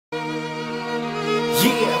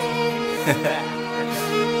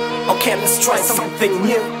Okay, let's try something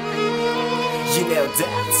new. You know that.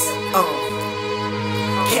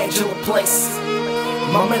 KEDJ in the place.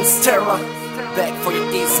 My man STARTERE, back for your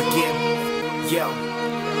ears again. Yo,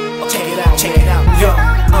 check it out, check it out. Yo,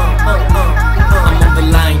 I'm on the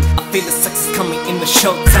line. I feel the success coming in the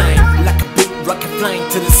showtime. Like a big rocket flying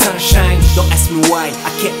to the sunshine. Don't ask me why,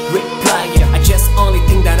 I can't reply. I just only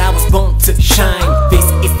think that I was born to shine. This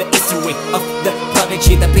is the history of the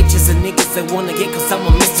prodigy. The bitches and niggas they wanna get, cause I'm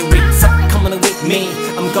a mystery. So come on with me,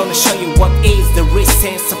 I'm gonna show you what is the real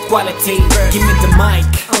sense of quality. Give me the mic,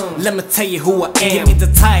 let me tell you who I am. Give me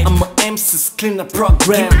the type, I'm a MC's clean the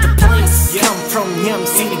program. Give me the place, come from Yam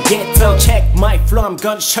City ghetto. Check my flow, I'm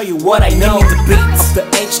gonna show you what I know. Give me the beats, of the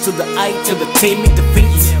H to the I to the T. Me the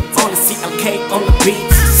beats, only CLK on the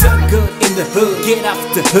beats. So good in the hood, get off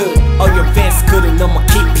the hood. All your fans couldn't know my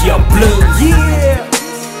keep your blue. Yeah.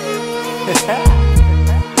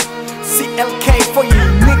 CLK for you,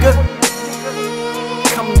 nigga.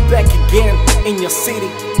 Coming back again in your city.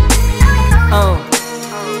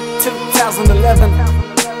 2011.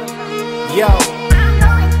 Yo.